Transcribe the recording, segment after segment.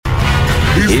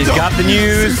He's got the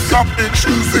news. He's got big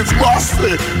shoes. It's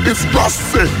Rossi. It's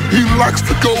Rossi. He likes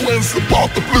to go and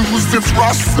support the blues. It's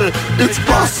Rossi. It's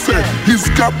Rossi. He's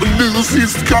got the news.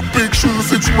 He's got big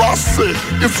shoes. It's Rossi.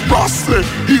 It's Rossi.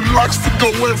 He likes to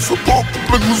go and support the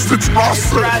blues. It's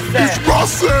Rossi. It's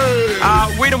Rossi.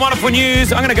 Weird and wonderful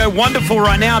news. I'm going to go wonderful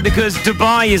right now because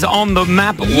Dubai is on the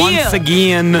map once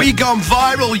again. We gone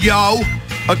viral, yo,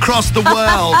 across the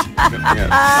world.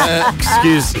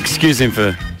 Excuse him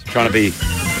for trying to be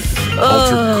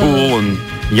ultra cool and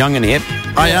young and hip.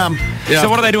 I am. Yeah. So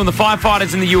what are they doing? The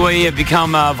firefighters in the UAE have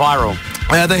become viral.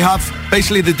 They have.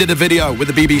 Basically, they did a video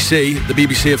with the BBC. The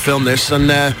BBC have filmed this, and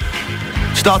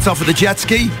starts off with a jet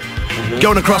ski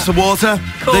going across the water.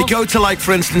 Cool. They go to, like,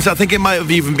 for instance, I think it might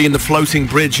have even been the floating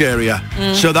bridge area.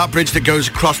 So that bridge that goes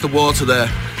across the water there,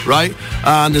 right?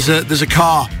 And there's a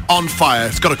car on fire.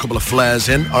 It's got a couple of flares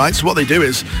in, all right? So what they do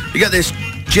is you get this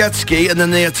jet ski and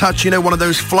then they attach, one of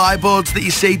those flyboards that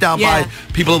you see down by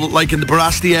people like in the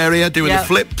Barasti area doing the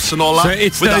flips and all that, So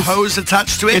it's with those- a hose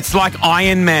attached to it. It's like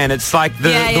Iron Man. It's like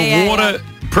the water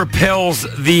propels,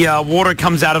 the water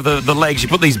comes out of the legs. You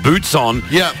put these boots on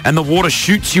and the water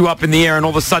shoots you up in the air and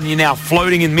all of a sudden you're now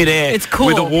floating in midair. It's cool.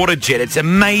 With a water jet. It's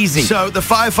amazing. So the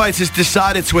firefighters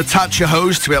decided to attach a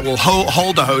hose to it. Well,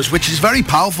 hold a hose, which is very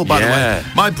powerful, by the way.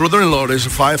 My brother-in-law is a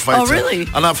firefighter. Oh, really?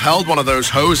 And I've held one of those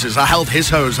hoses. I held his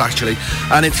hose, actually.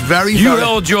 And it's very... You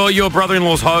held your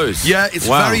brother-in-law's hose? Yeah, it's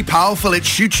very powerful. It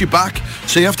shoots you back,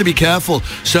 so you have to be careful.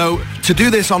 So to do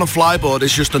this on a flyboard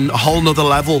is just a whole nother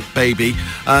level, baby.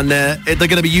 And they're going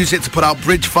to be using it to put out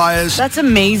bridge fires. That's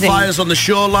amazing. Fires on the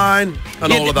shoreline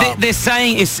and all of that. They're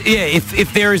saying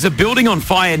if there is a building on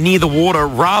fire near the water,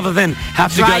 rather than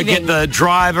have to go get the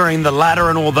driver and the ladder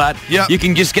and all that, you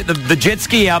can just get the jet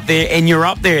ski out there and you're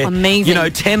up there. Amazing.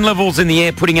 10 levels in the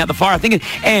air putting out the fire.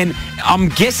 And I'm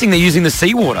guessing they're using the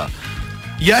seawater.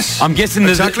 Yes, I'm guessing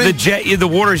the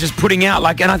water is just putting out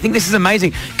and I think this is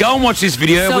amazing. Go and watch this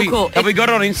video. Cool. Have we got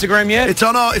it on Instagram yet? It's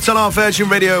on our Virgin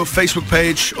Radio Facebook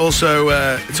page. Also,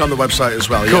 it's on the website as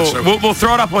well. Cool. Yeah, so. We'll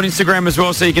throw it up on Instagram as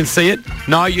well so you can see it.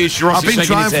 No, Rossi's I've been shaking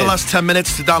trying his for the head. last 10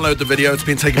 minutes to download the video. It's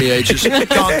been taking me ages. Can't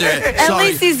do it. At Sorry.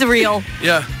 least he's real.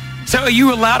 Yeah. So are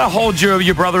you allowed to hold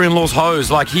your brother-in-law's hose?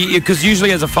 Because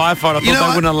usually as a firefighter, I thought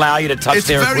they wouldn't allow you to touch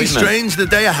their equipment. It's very strange. The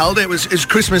day I held it was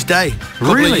Christmas Day. A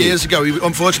couple of years ago. He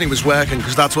unfortunately was working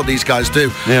because that's what these guys do.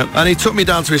 Yeah. And he took me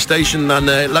down to his station and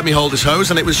let me hold his hose,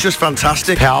 and it was just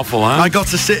fantastic. Powerful, huh? I got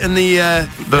to sit in the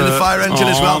fire engine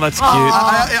as well. That's cute.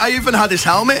 I even had his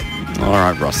helmet. All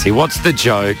right, Rossi, what's the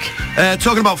joke?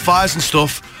 Talking about fires and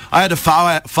stuff, I had a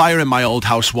fire in my old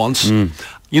house once.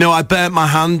 I burnt my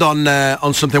hand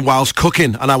on something whilst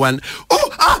cooking, and I went,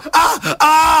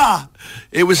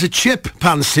 It was a chip,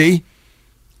 Pansy.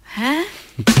 Huh?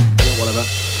 Whatever.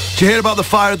 Did you hear about the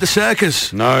fire at the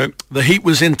circus? No. The heat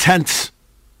was intense.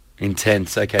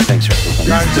 Intense. Okay, thanks, Rossi. He's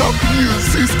got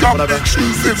news. He's got big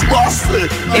shoes. It's Rossi.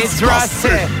 It's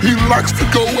Rossi. He likes to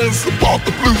go and support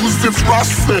the blues. It's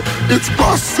Rossi. It's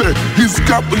Rossi. He's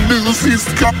got the news. He's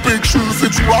got big shoes.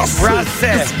 It's Rossi. Rossi.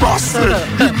 It's Rossi.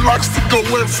 He likes to go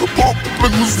and support the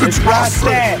blues. It's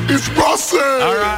Rossi. It's Rossi. All right.